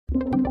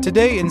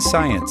Today in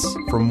Science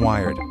from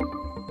Wired.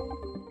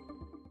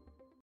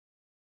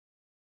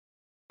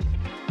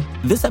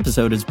 This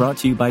episode is brought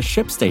to you by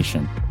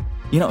ShipStation.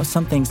 You know,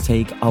 some things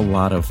take a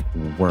lot of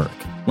work,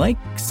 like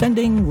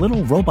sending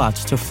little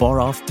robots to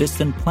far-off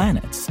distant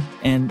planets.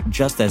 And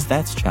just as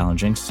that's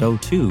challenging, so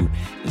too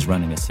is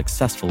running a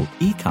successful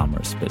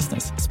e-commerce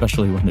business,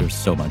 especially when there's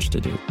so much to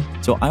do.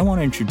 So I want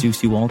to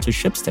introduce you all to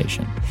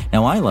ShipStation.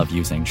 Now, I love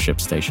using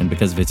ShipStation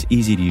because of its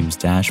easy-to-use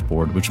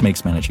dashboard, which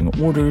makes managing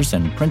orders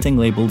and printing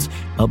labels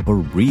a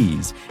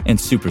breeze and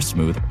super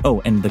smooth.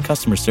 Oh, and the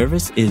customer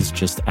service is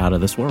just out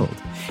of this world.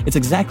 It's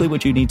exactly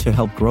what you need to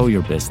help grow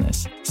your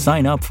business.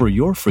 Sign up for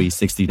your free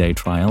 60-day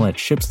trial at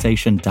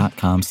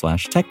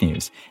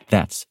shipstation.com/technews.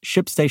 That's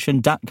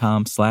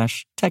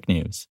shipstation.com/technews.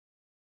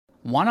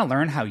 Want to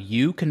learn how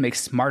you can make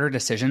smarter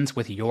decisions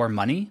with your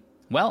money?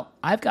 Well,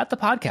 I've got the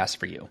podcast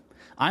for you.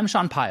 I'm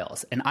Sean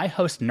Piles, and I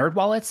host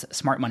NerdWallet's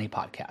Smart Money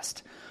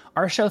Podcast.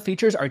 Our show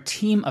features our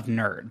team of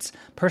nerds,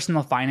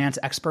 personal finance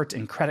experts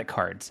in credit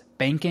cards,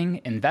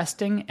 banking,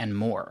 investing, and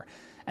more.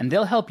 And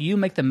they'll help you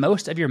make the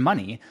most of your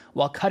money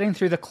while cutting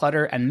through the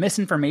clutter and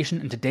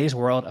misinformation in today's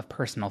world of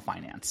personal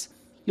finance.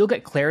 You'll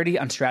get clarity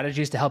on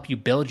strategies to help you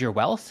build your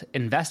wealth,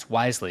 invest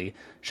wisely,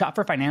 shop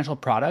for financial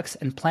products,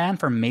 and plan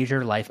for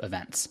major life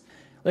events.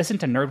 Listen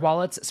to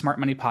NerdWallet's Smart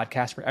Money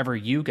Podcast wherever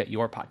you get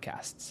your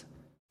podcasts.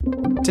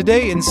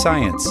 Today in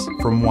Science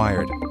from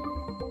Wired.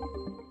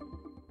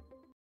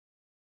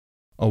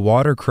 A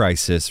water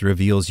crisis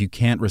reveals you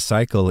can't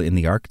recycle in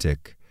the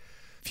Arctic.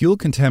 Fuel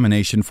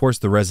contamination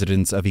forced the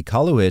residents of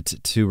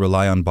Iqaluit to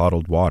rely on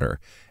bottled water,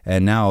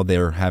 and now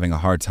they're having a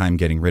hard time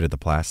getting rid of the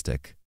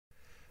plastic.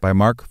 By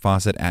Mark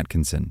Fawcett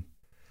Atkinson.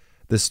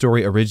 This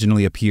story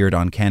originally appeared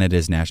on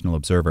Canada's National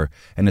Observer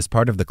and is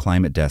part of the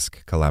Climate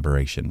Desk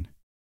collaboration.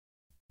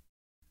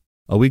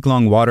 A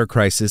week-long water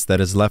crisis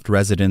that has left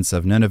residents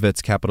of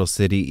Nunavut's capital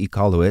city,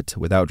 Iqaluit,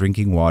 without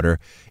drinking water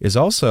is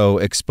also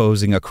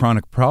exposing a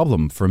chronic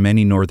problem for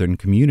many northern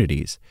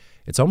communities.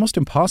 It's almost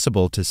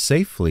impossible to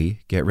safely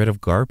get rid of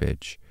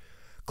garbage.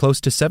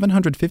 Close to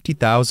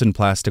 750,000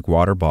 plastic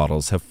water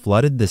bottles have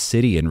flooded the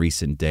city in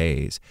recent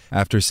days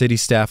after city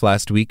staff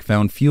last week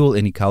found fuel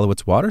in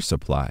Iqaluit's water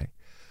supply.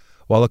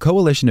 While a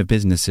coalition of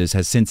businesses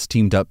has since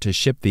teamed up to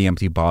ship the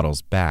empty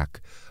bottles back,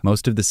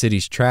 most of the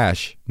city's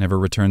trash never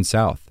returned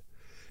south.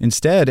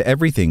 Instead,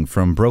 everything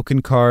from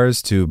broken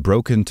cars to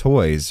broken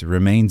toys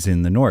remains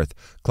in the north,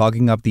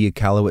 clogging up the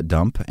Iqaluit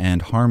dump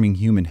and harming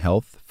human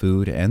health,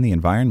 food, and the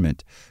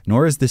environment.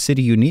 Nor is the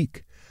city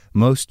unique.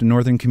 Most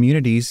northern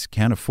communities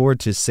can't afford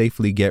to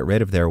safely get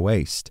rid of their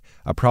waste,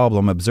 a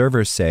problem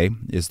observers say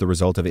is the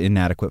result of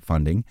inadequate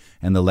funding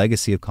and the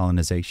legacy of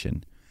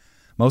colonization.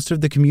 Most of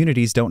the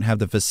communities don't have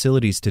the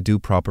facilities to do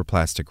proper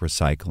plastic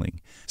recycling,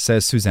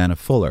 says Susanna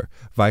Fuller,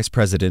 Vice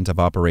President of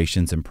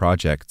Operations and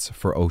Projects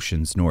for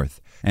Oceans North,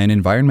 an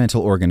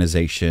environmental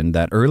organization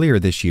that earlier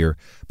this year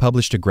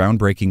published a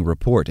groundbreaking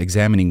report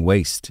examining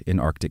waste in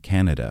Arctic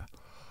Canada.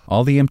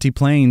 All the empty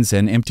planes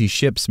and empty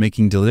ships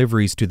making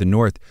deliveries to the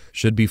north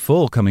should be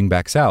full coming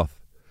back south.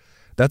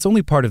 That's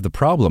only part of the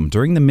problem.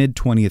 During the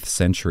mid-20th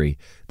century,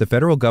 the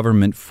federal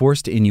government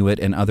forced Inuit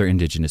and other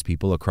Indigenous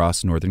people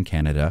across northern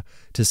Canada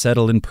to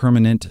settle in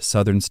permanent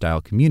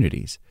southern-style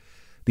communities.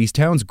 These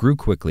towns grew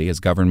quickly as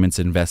governments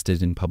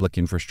invested in public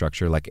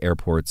infrastructure like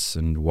airports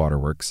and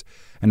waterworks,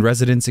 and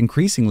residents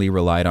increasingly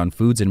relied on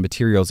foods and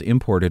materials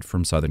imported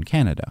from southern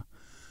Canada.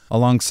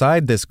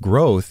 Alongside this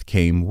growth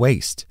came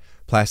waste.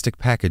 Plastic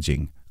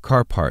packaging,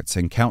 car parts,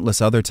 and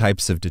countless other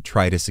types of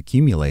detritus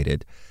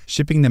accumulated.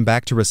 Shipping them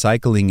back to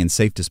recycling and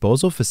safe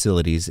disposal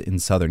facilities in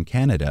southern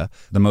Canada,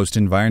 the most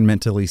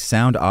environmentally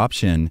sound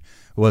option,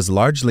 was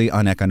largely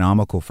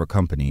uneconomical for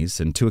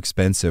companies and too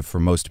expensive for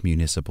most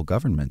municipal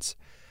governments.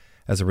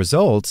 As a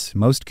result,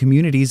 most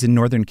communities in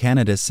northern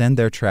Canada send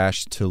their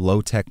trash to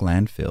low-tech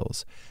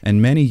landfills,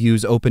 and many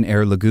use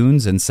open-air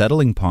lagoons and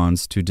settling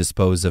ponds to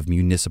dispose of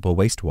municipal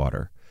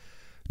wastewater.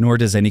 Nor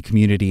does any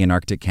community in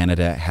Arctic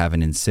Canada have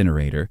an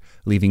incinerator,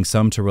 leaving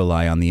some to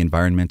rely on the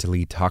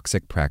environmentally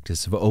toxic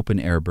practice of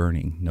open-air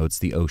burning, notes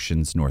the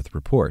Oceans North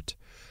report.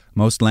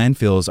 Most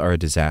landfills are a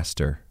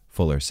disaster,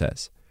 Fuller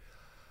says.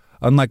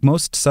 Unlike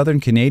most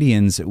southern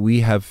Canadians, we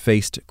have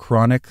faced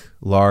chronic,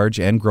 large,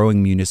 and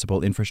growing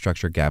municipal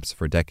infrastructure gaps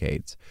for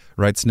decades,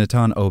 writes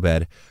Natan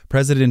Obed,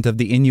 president of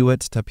the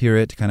Inuit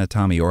Tapirut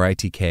Kanatami, or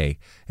ITK,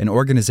 an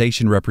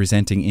organization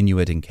representing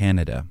Inuit in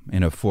Canada,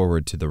 in a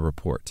foreword to the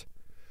report.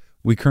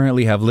 We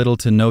currently have little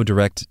to no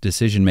direct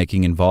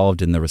decision-making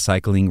involved in the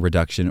recycling,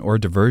 reduction, or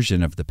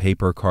diversion of the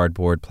paper,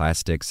 cardboard,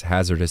 plastics,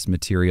 hazardous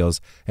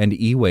materials, and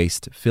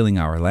e-waste filling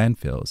our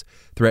landfills,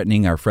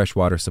 threatening our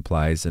freshwater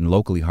supplies and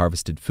locally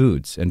harvested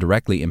foods, and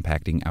directly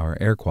impacting our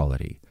air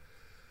quality.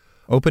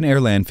 Open-air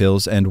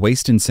landfills and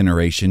waste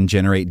incineration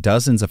generate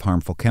dozens of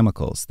harmful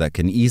chemicals that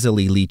can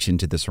easily leach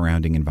into the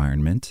surrounding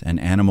environment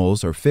and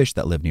animals or fish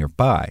that live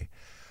nearby.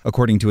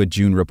 According to a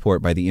June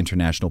report by the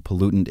International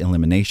Pollutant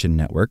Elimination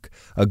Network,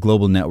 a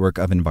global network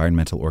of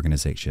environmental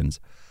organizations.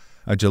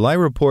 A July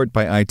report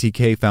by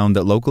ITK found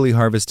that locally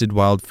harvested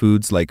wild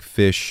foods like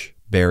fish,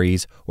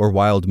 berries, or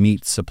wild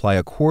meats supply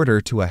a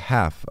quarter to a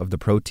half of the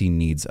protein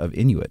needs of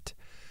Inuit.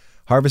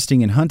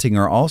 Harvesting and hunting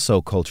are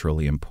also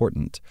culturally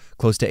important.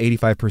 Close to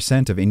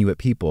 85% of Inuit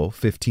people,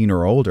 15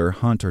 or older,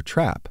 hunt or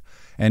trap,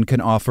 and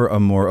can offer a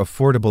more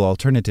affordable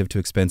alternative to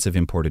expensive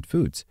imported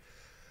foods.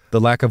 The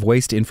lack of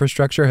waste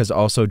infrastructure has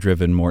also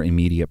driven more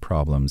immediate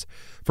problems.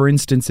 For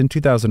instance, in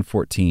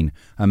 2014,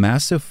 a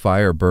massive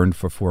fire burned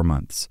for 4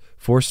 months,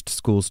 forced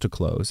schools to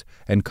close,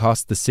 and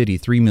cost the city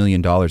 $3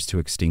 million to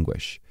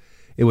extinguish.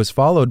 It was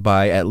followed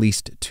by at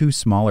least 2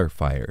 smaller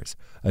fires.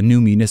 A new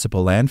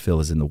municipal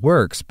landfill is in the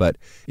works, but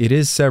it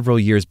is several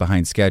years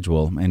behind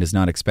schedule and is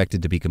not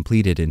expected to be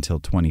completed until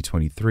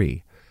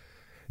 2023.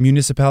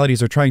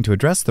 Municipalities are trying to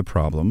address the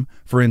problem.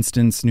 For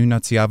instance,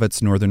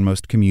 Nunatsiavut's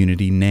northernmost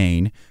community,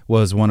 Nain,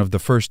 was one of the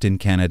first in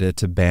Canada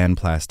to ban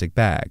plastic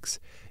bags.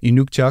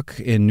 Inukjuak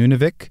in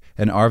Nunavik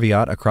and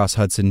Arviat across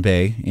Hudson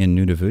Bay in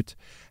Nunavut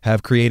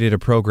have created a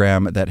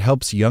program that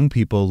helps young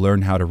people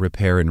learn how to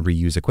repair and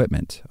reuse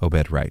equipment,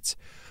 Obed writes.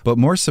 But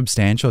more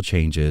substantial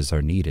changes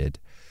are needed.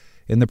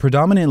 In the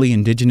predominantly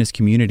Indigenous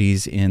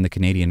communities in the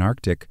Canadian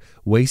Arctic,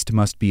 waste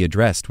must be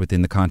addressed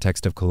within the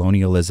context of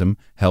colonialism,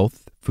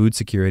 health, food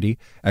security,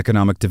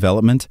 economic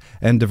development,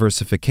 and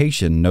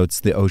diversification, notes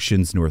the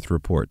Oceans North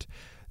report.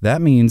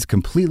 That means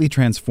completely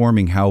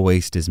transforming how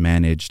waste is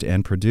managed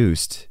and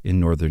produced in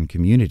northern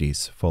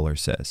communities, Fuller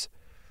says.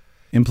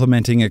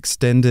 Implementing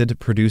extended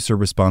producer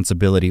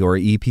responsibility, or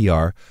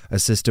EPR, a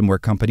system where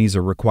companies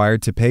are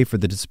required to pay for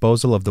the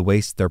disposal of the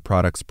waste their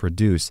products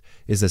produce,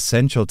 is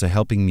essential to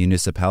helping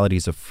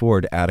municipalities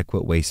afford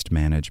adequate waste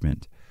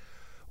management.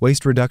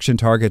 Waste reduction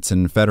targets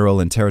and federal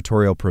and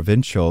territorial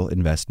provincial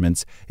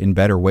investments in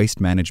better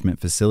waste management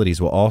facilities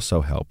will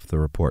also help, the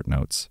report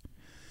notes.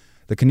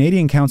 The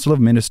Canadian Council of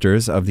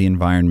Ministers of the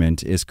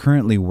Environment is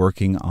currently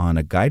working on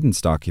a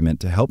guidance document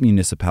to help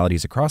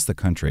municipalities across the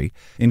country,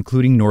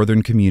 including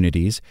northern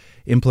communities,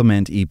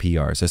 implement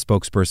EPRs, a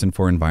spokesperson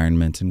for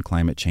Environment and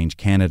Climate Change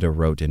Canada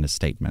wrote in a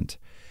statement.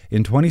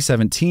 In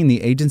 2017,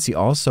 the agency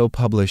also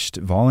published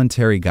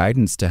voluntary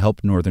guidance to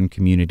help northern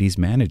communities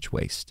manage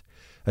waste.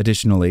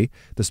 Additionally,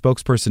 the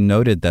spokesperson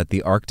noted that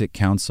the Arctic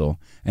Council,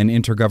 an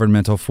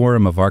intergovernmental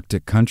forum of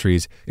Arctic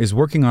countries, is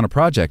working on a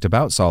project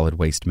about solid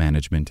waste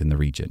management in the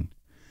region.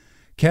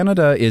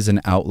 Canada is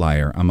an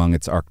outlier among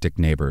its Arctic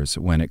neighbors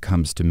when it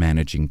comes to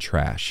managing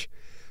trash.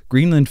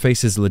 Greenland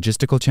faces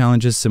logistical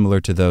challenges similar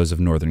to those of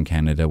northern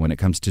Canada when it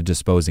comes to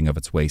disposing of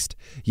its waste,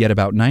 yet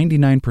about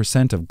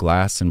 99% of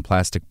glass and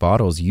plastic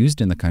bottles used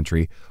in the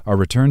country are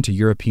returned to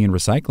European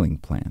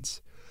recycling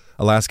plants.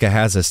 Alaska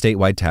has a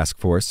statewide task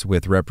force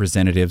with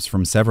representatives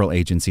from several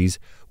agencies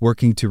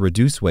working to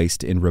reduce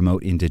waste in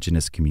remote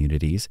Indigenous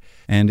communities.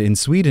 And in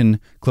Sweden,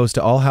 close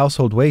to all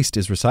household waste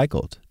is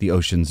recycled, the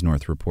Oceans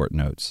North report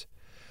notes.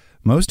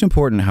 Most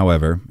important,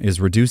 however,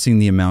 is reducing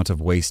the amount of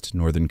waste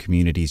northern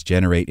communities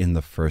generate in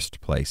the first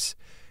place.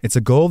 It's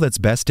a goal that's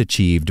best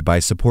achieved by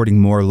supporting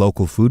more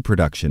local food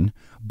production,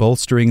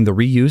 bolstering the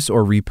reuse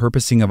or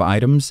repurposing of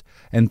items,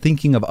 and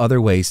thinking of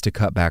other ways to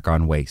cut back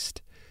on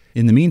waste.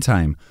 In the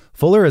meantime,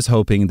 Fuller is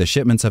hoping the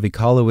shipments of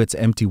Iqaluit's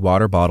empty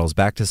water bottles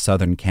back to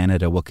southern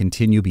Canada will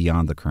continue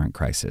beyond the current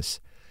crisis.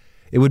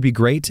 It would be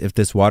great if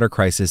this water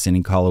crisis in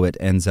Iqaluit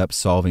ends up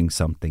solving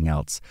something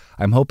else.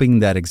 I'm hoping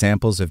that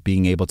examples of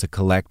being able to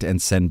collect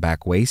and send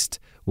back waste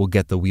will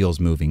get the wheels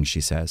moving,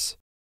 she says.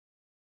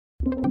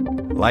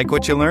 Like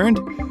what you learned?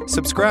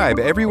 Subscribe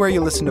everywhere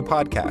you listen to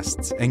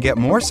podcasts and get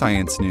more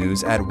science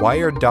news at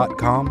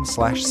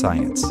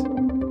wired.com/science.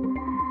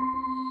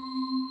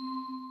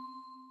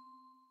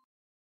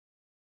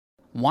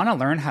 Want to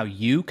learn how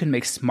you can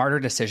make smarter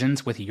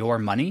decisions with your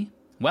money?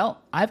 Well,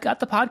 I've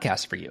got the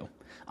podcast for you.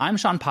 I'm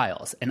Sean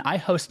Piles, and I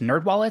host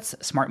NerdWallet's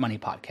Smart Money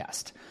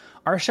Podcast.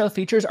 Our show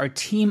features our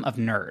team of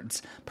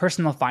nerds,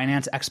 personal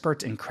finance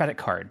experts in credit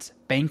cards,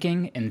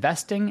 banking,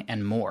 investing,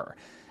 and more.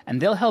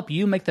 And they'll help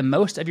you make the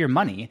most of your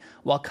money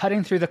while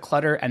cutting through the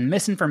clutter and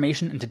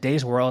misinformation in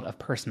today's world of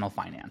personal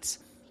finance.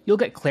 You'll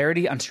get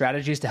clarity on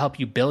strategies to help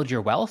you build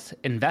your wealth,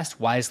 invest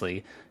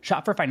wisely,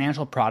 shop for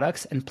financial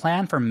products, and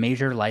plan for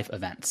major life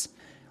events.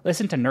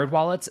 Listen to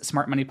NerdWallet's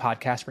Smart Money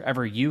Podcast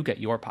wherever you get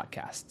your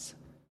podcasts.